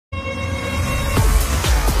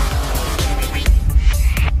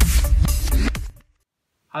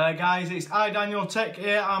Hello guys, it's iDanielTech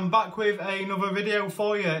here. I'm back with another video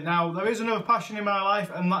for you. Now, there is another passion in my life,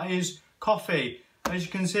 and that is coffee. As you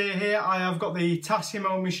can see here, I have got the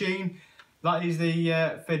Tassimo machine. That is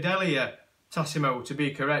the Fidelia Tassimo, to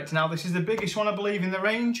be correct. Now, this is the biggest one, I believe, in the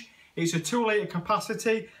range. It's a 2 litre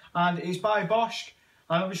capacity, and it's by Bosch.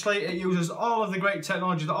 And obviously, it uses all of the great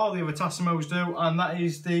technology that all the other Tassimos do, and that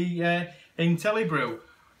is the IntelliBrew.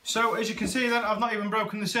 So, as you can see then, I've not even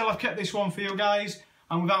broken the seal. I've kept this one for you guys.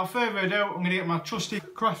 And without further ado, I'm going to get my trusty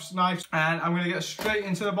crafts knife and I'm going to get straight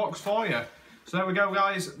into the box for you. So there we go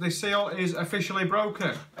guys, the seal is officially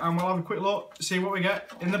broken and we'll have a quick look, see what we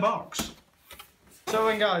get in the box. So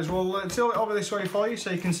then guys, we'll tilt it over this way for you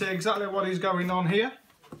so you can see exactly what is going on here.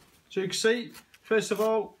 So you can see, first of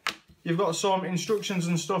all, you've got some instructions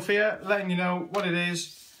and stuff here letting you know what it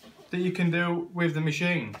is that you can do with the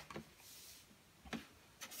machine.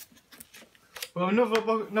 Well, another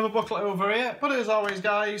booklet over here, but as always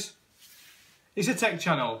guys, it's a tech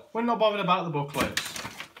channel. We're not bothered about the booklets.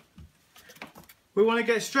 We want to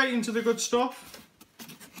get straight into the good stuff,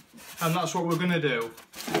 and that's what we're going to do.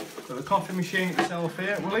 So the coffee machine itself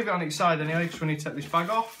here, we'll leave it on its side anyway because we need to take this bag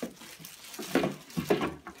off.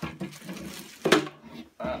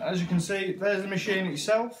 As you can see, there's the machine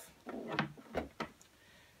itself.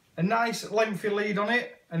 A nice lengthy lead on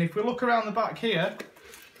it, and if we look around the back here,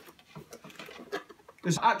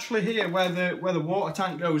 there's actually here where the water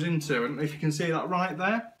tank goes into, and if you can see that right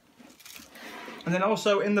there. And then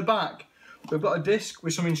also in the back, we've got a disc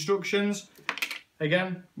with some instructions.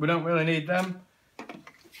 Again, we don't really need them.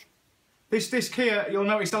 This disc here, you'll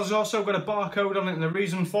notice has also got a barcode on it, and the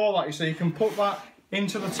reason for that is so you can put that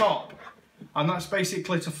into the top, and that's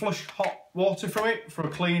basically to flush hot water through it for a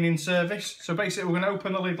cleaning service. So basically we're going to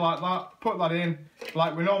open the lid like that, put that in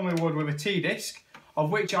like we normally would with a tea disc, of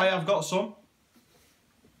which I have got some.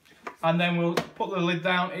 And then we'll put the lid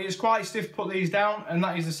down. It is quite stiff to put these down, and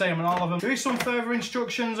that is the same on all of them. There is some further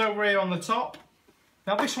instructions over here on the top.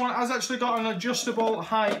 Now this one has actually got an adjustable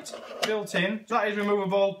height built in. That is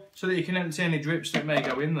removable so that you can empty any drips that may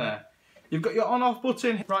go in there. You've got your on-off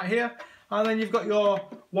button right here, and then you've got your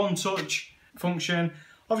one-touch function.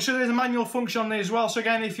 Obviously there's a manual function on there as well, so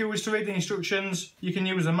again, if you was to read the instructions, you can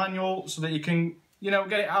use the manual so that you can, you know,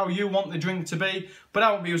 get it how you want the drink to be, but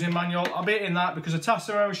I won't be using manual. I'll be in that because the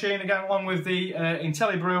Tassimo machine, again, along with the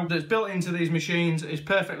IntelliBrew that's built into these machines, is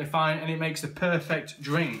perfectly fine and it makes the perfect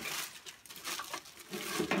drink.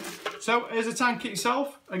 So here's the tank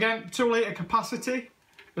itself. Again, 2 litre capacity.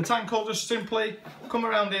 The tank will just simply come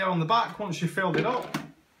around here on the back once you've filled it up,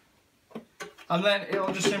 and then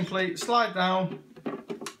it'll just simply slide down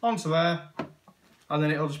onto there, and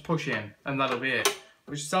then it'll just push in, and that'll be it.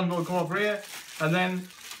 Which stand will go over here, and then,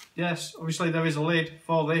 yes, obviously there is a lid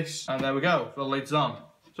for this, and there we go, the lid's on.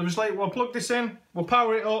 So obviously we'll plug this in, we'll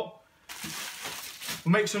power it up,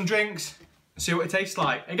 we'll make some drinks, see what it tastes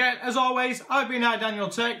like. Again, as always, I've been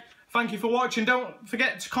iDanielTech. Thank you for watching. Don't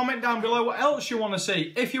forget to comment down below what else you want to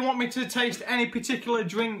see. If you want me to taste any particular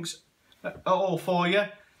drinks at all for you.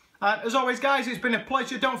 And as always guys, it's been a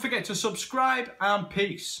pleasure. Don't forget to subscribe, and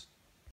peace.